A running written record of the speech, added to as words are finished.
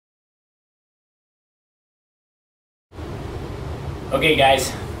Okay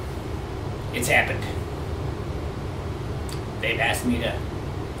guys, it's happened. They've asked me to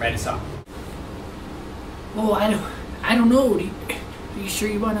write a song. Oh, I don't know. Are you sure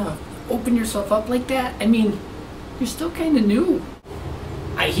you want to open yourself up like that? I mean, you're still kind of new.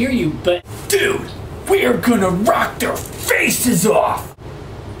 I hear you, but dude, we're gonna rock their faces off!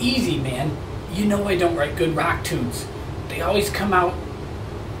 Easy, man. You know I don't write good rock tunes. They always come out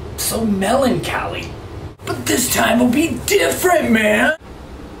so melancholy. But this time will be different, man!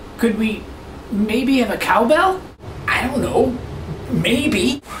 Could we maybe have a cowbell? I don't know.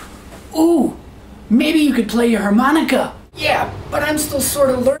 Maybe. Ooh, maybe you could play your harmonica. Yeah, but I'm still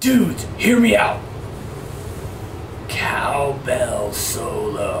sort of learning. Dudes, hear me out. Cowbell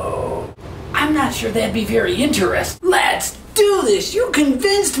solo. I'm not sure that'd be very interesting. Let's do this! You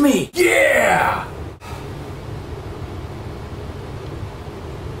convinced me! Yeah!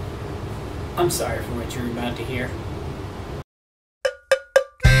 I'm sorry for what you're about to hear.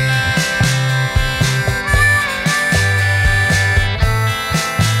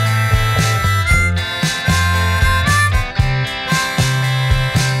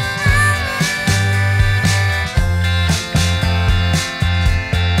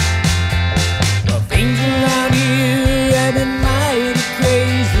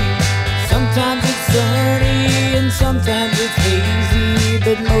 Sometimes it's hazy,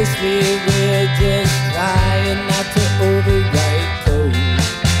 but mostly we're just trying not to overwrite code.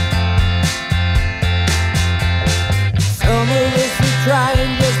 Some of us are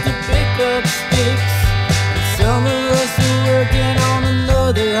trying just to pick up sticks, and some of us are working on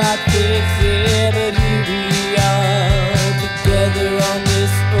another hot fix. Yeah, but here we are, together on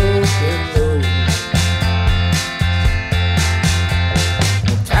this open road.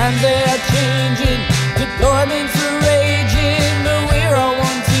 Well, times they are changing, deployments are raging, but we're all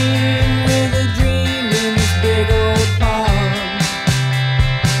one team with a dream in this big old pond.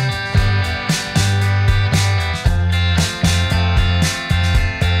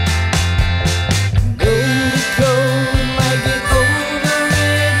 Though the code might get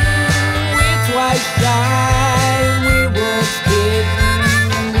overridden, we're twice shy and we're once hidden.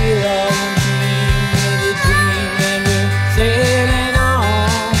 We're all one team with a dream and we're sailing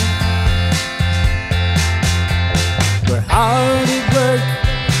on. We're hard at work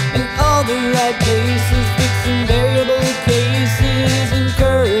in all the right places, fixing variable cases and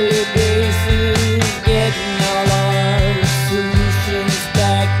curly braces, getting all our solutions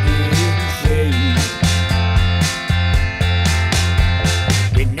back in shape.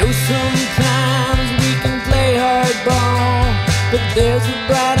 We know sometimes we can play hardball, but there's a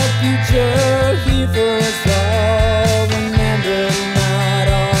brighter future here for us all. Remember, not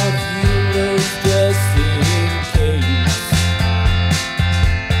all heroes just in case.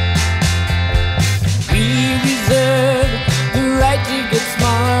 We reserve the right to get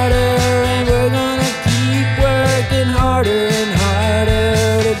smarter, and we're gonna keep working harder and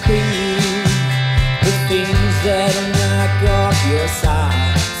harder to bring you the things that'll knock off your socks.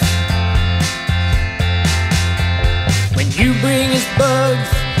 When you bring us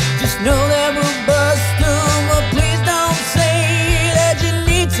bugs, just know that we'll bust them. But please don't say that you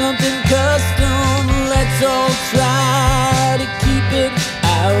need something custom. Let's all try to keep it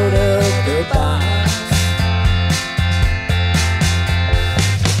out of the box.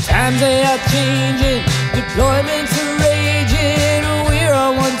 Times they are changing, deployments